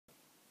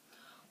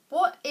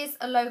what is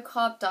a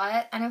low-carb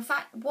diet, and in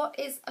fact, what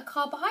is a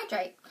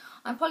carbohydrate?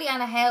 I'm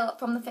Pollyanna Hale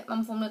from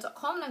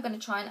thefitmumformula.com, and I'm going to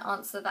try and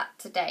answer that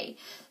today.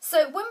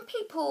 So when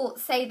people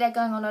say they're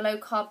going on a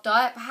low-carb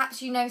diet,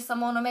 perhaps you know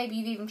someone, or maybe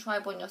you've even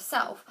tried one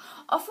yourself,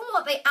 often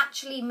what they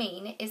actually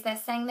mean is they're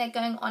saying they're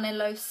going on a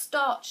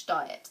low-starch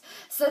diet.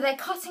 So they're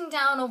cutting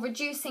down or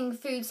reducing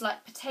foods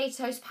like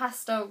potatoes,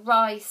 pasta,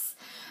 rice,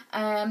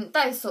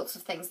 those sorts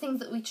of things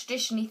that we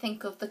traditionally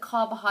think of the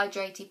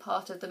carbohydrate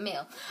part of the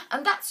meal.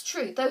 And that's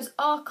true, those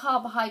are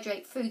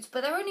carbohydrate foods,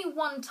 but they're only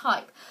one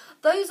type.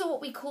 Those are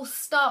what we call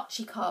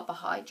starchy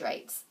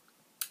carbohydrates.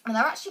 And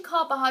they're actually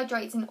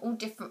carbohydrates in all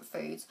different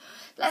foods.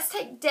 Let's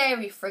take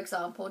dairy, for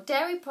example.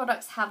 Dairy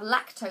products have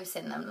lactose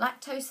in them.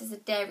 Lactose is a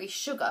dairy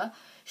sugar.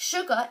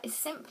 Sugar is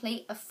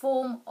simply a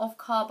form of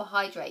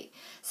carbohydrate.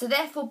 So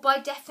therefore, by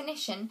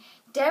definition,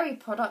 dairy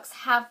products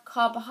have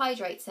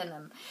carbohydrates in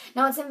them.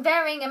 Now, it's in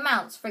varying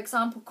amounts. For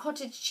example,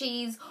 cottage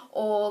cheese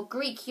or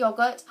Greek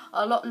yogurt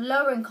are a lot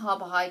lower in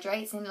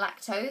carbohydrates, in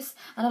lactose,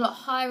 and a lot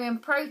higher in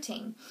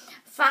protein.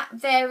 Fat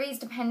varies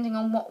depending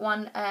on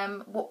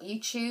what you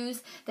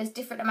choose. There's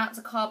different amounts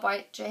of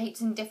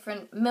carbohydrates in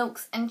different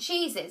milks and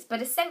cheeses,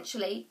 but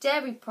essentially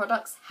dairy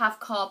products have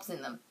carbs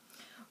in them.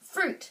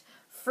 Fruit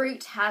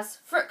has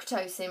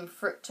fructose in.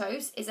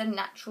 Fructose is a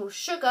natural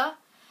sugar,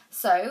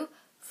 so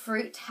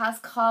fruit has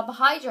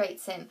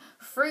carbohydrates in.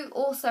 Fruit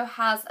also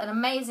has an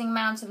amazing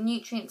amount of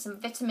nutrients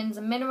and vitamins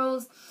and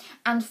minerals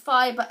and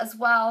fibre as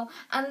well,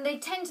 and they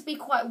tend to be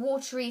quite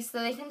watery, so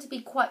they tend to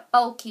be quite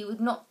bulky with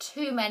not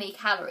too many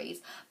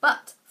calories.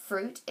 But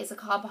fruit is a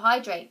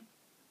carbohydrate.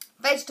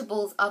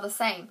 Vegetables are the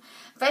same.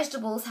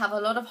 Vegetables have a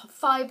lot of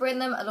fibre in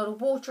them, a lot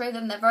of water in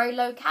them. They're very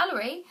low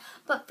calorie,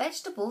 but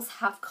vegetables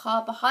have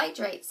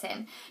carbohydrates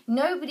in.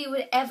 Nobody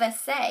would ever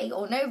say,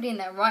 or nobody in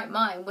their right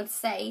mind would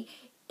say,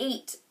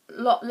 eat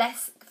a lot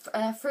less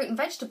fruit and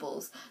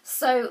vegetables.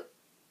 So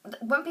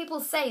when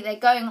people say they're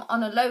going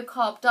on a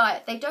low-carb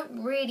diet, they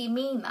don't really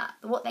mean that.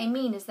 What they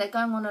mean is they're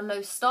going on a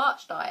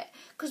low-starch diet,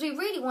 because we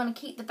really want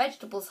to keep the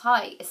vegetables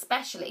high,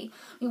 especially.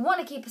 We want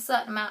to keep a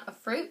certain amount of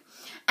fruit,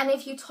 and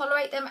if you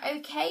tolerate them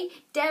okay,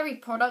 dairy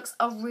products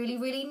are really,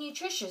 really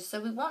nutritious, so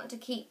we want to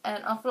keep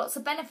offer lots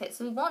of benefits,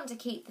 so we want to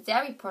keep the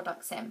dairy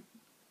products in.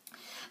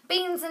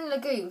 Beans and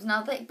legumes.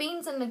 Now, the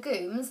beans and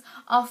legumes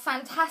are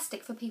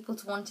fantastic for people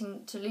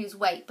wanting to lose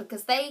weight,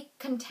 because they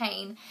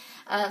contain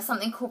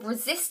something called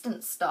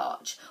resistant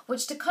starch,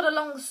 which, to cut a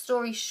long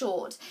story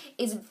short,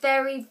 is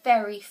very,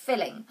 very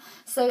filling.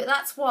 So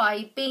that's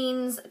why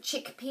beans,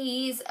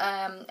 chickpeas,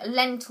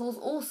 lentils,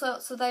 all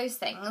sorts of those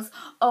things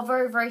are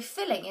very, very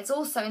filling. It's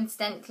also,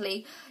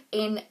 incidentally,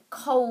 in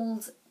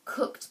cold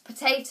cooked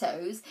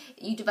potatoes,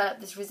 you develop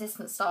this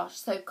resistant starch.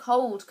 So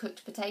cold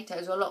cooked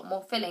potatoes are a lot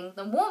more filling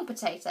than warm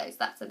potatoes.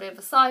 That's a bit of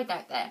a side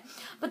note there.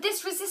 But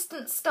this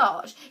resistant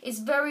starch is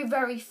very,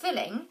 very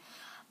filling.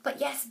 But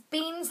yes,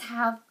 beans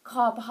have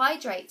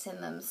carbohydrates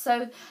in them.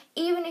 So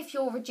even if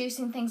you're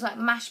reducing things like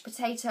mashed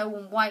potato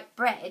and white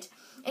bread,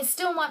 it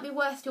still might be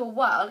worth your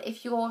while,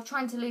 if you're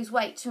trying to lose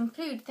weight, to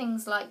include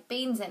things like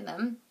beans in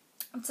them,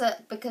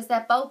 because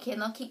they're bulky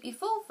and they'll keep you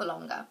full for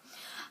longer.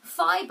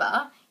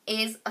 Fibre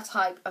is a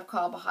type of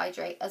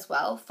carbohydrate as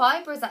well.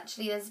 Fibre is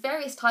actually, there's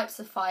various types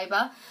of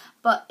fibre,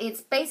 but it's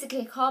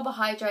basically a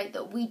carbohydrate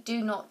that we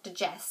do not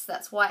digest.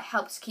 That's why it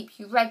helps keep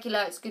you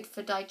regular, it's good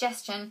for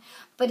digestion,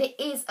 but it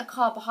is a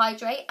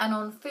carbohydrate, and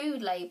on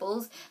food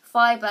labels,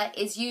 fibre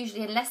is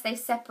usually, unless they've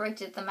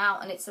separated them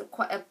out and it's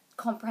quite a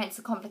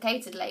comprehensive,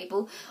 complicated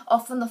label,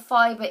 often the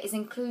fibre is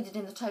included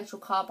in the total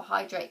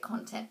carbohydrate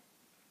content.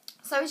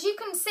 So as you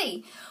can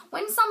see,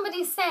 when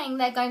somebody's saying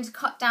they're going to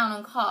cut down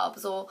on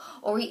carbs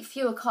or eat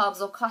fewer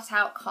carbs or cut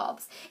out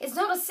carbs, it's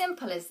not as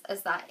simple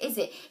as that, is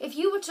it? If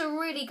you were to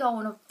really go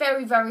on a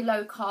very, very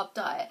low carb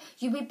diet,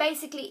 you'd be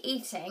basically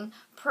eating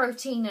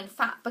protein and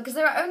fat, because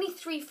there are only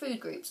three food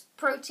groups: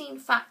 protein,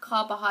 fat,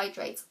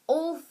 carbohydrates.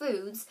 All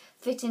foods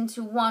fit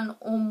into one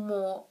or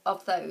more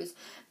of those.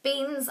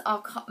 Beans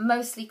are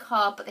mostly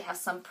carb, but they have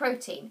some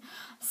protein.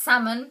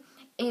 Salmon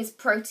is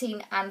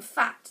protein and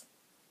fat.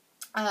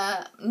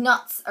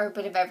 Nuts are a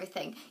bit of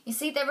everything. You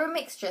see, they're a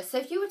mixture. So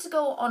if you were to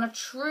go on a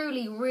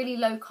truly really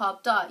low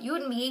carb diet, you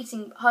wouldn't be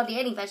eating hardly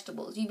any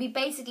vegetables. You'd be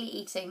basically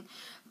eating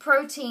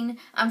protein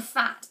and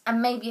fat and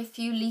maybe a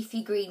few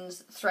leafy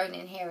greens thrown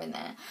in here and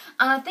there.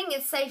 And I think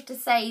it's safe to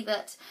say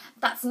that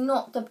that's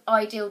not the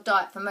ideal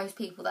diet for most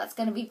people. That's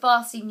going to be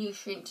vastly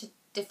nutrient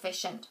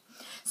deficient.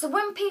 So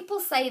when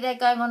people say they're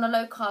going on a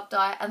low carb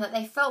diet and that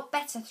they felt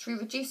better through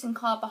reducing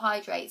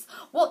carbohydrates,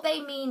 what they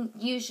mean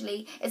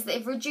usually is that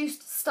they've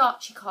reduced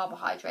starchy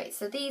carbohydrates.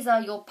 So these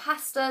are your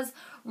pastas,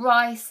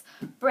 rice,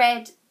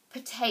 bread,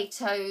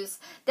 potatoes.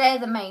 They're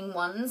the main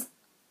ones.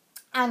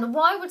 And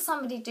why would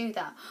somebody do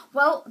that?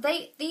 Well,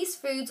 these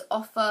foods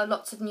offer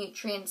lots of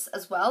nutrients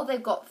as well.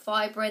 They've got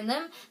fibre in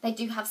them. They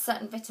do have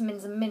certain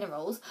vitamins and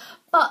minerals,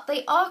 but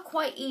they are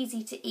quite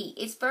easy to eat.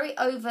 It's very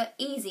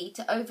easy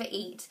to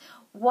overeat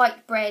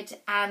white bread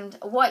and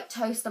white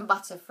toast and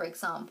butter, for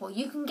example.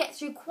 You can get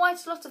through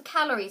quite a lot of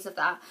calories of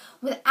that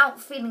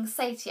without feeling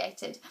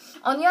satiated.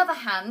 On the other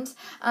hand,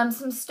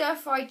 some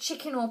stir-fried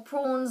chicken or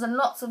prawns and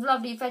lots of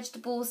lovely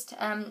vegetables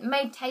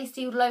made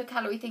tasty with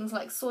low-calorie things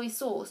like soy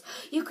sauce.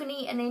 You can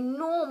eat an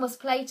enormous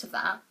plate of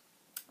that,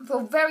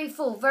 feel very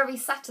full, very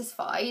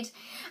satisfied,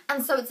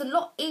 and so it's a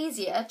lot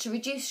easier to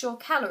reduce your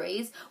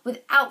calories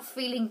without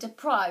feeling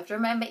deprived.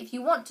 Remember, if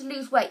you want to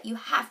lose weight, you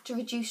have to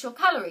reduce your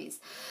calories.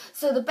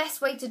 So the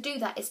best way to do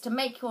that is to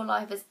make your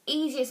life as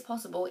easy as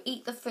possible.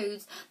 Eat the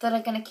foods that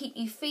are going to keep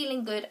you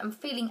feeling good and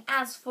feeling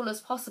as full as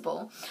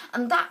possible.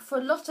 And that, for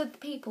a lot of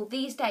people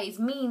these days,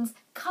 means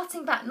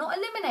cutting back, not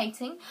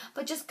eliminating,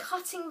 but just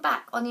cutting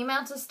back on the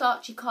amount of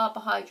starchy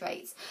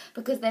carbohydrates,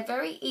 because they're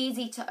very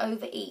easy to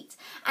overeat.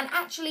 And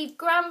actually,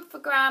 gram for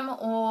gram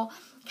or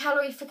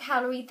calorie for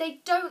calorie, they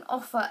don't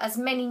offer as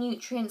many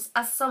nutrients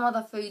as some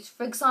other foods.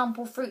 For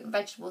example, fruit and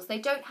vegetables, they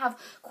don't have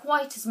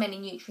quite as many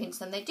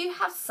nutrients, and they do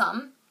have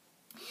some.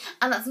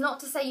 And that's not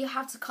to say you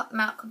have to cut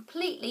them out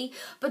completely,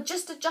 but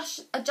just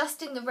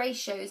adjusting the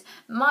ratios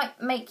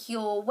might make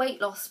your weight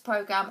loss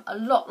program a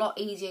lot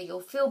easier. You'll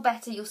feel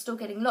better, you're still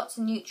getting lots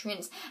of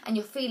nutrients, and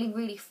you're feeling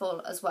really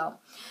full as well.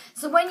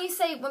 So when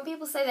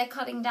people say they're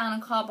cutting down on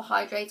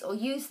carbohydrates, or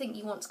you think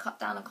you want to cut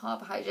down on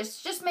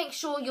carbohydrates, just make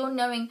sure you're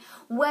knowing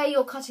where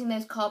you're cutting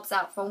those carbs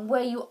out from,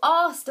 where you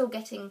are still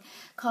getting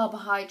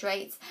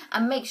carbohydrates,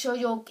 and make sure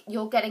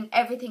you're getting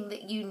everything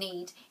that you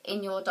need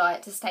in your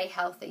diet to stay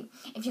healthy.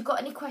 If you've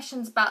got any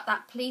questions about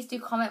that, please do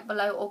comment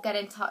below or get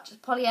in touch. It's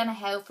Pollyanna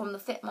Hale from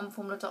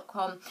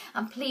thefitmumformula.com,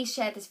 and please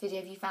share this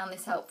video if you found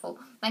this helpful.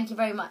 Thank you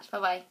very much. Bye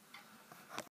bye.